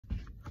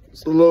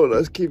So look,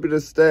 let's keep it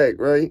a stack,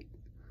 right?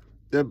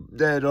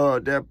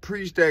 That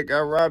priest that got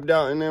robbed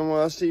out in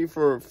NYC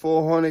for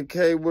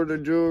 400K worth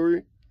of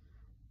jewelry.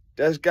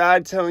 That's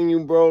God telling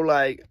you, bro,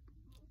 like,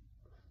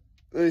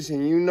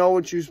 listen, you know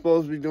what you're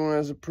supposed to be doing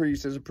as a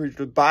priest, as a preacher.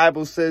 The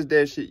Bible says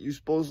that shit. You're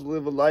supposed to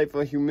live a life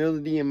of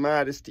humility and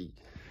modesty.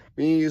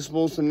 Meaning you're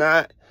supposed to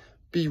not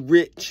be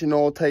rich and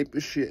all type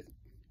of shit.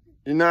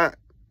 You're not.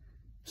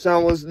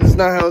 That's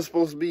not how it's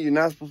supposed to be. You're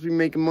not supposed to be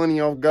making money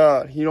off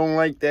God. He don't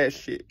like that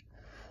shit.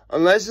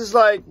 Unless it's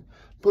like,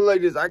 put it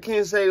like this. I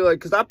can't say like,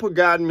 because I put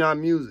God in my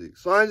music.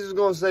 So I'm just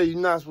going to say you're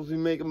not supposed to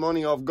be making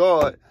money off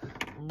God.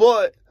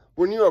 But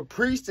when you're a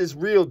priest, it's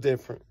real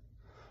different.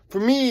 For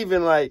me,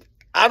 even like,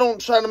 I don't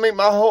try to make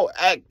my whole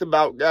act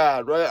about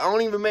God, right? I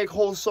don't even make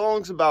whole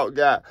songs about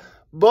God.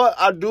 But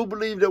I do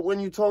believe that when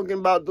you're talking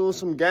about doing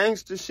some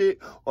gangster shit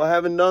or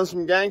having done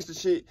some gangster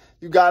shit,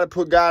 you got to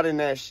put God in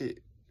that shit.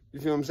 You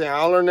feel what I'm saying?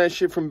 I learned that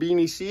shit from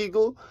Beanie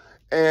Siegel,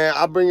 and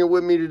I bring it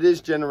with me to this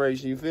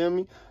generation. You feel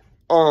me?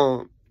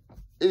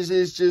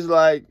 It's just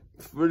like,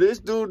 for this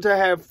dude to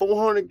have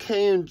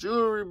 400K in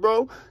jewelry,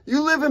 bro,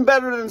 you living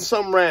better than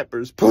some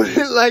rappers. Put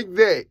it like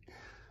that.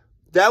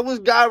 That was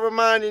God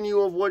reminding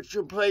you of what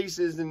your place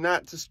is and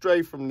not to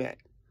stray from that.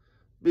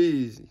 Be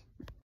easy.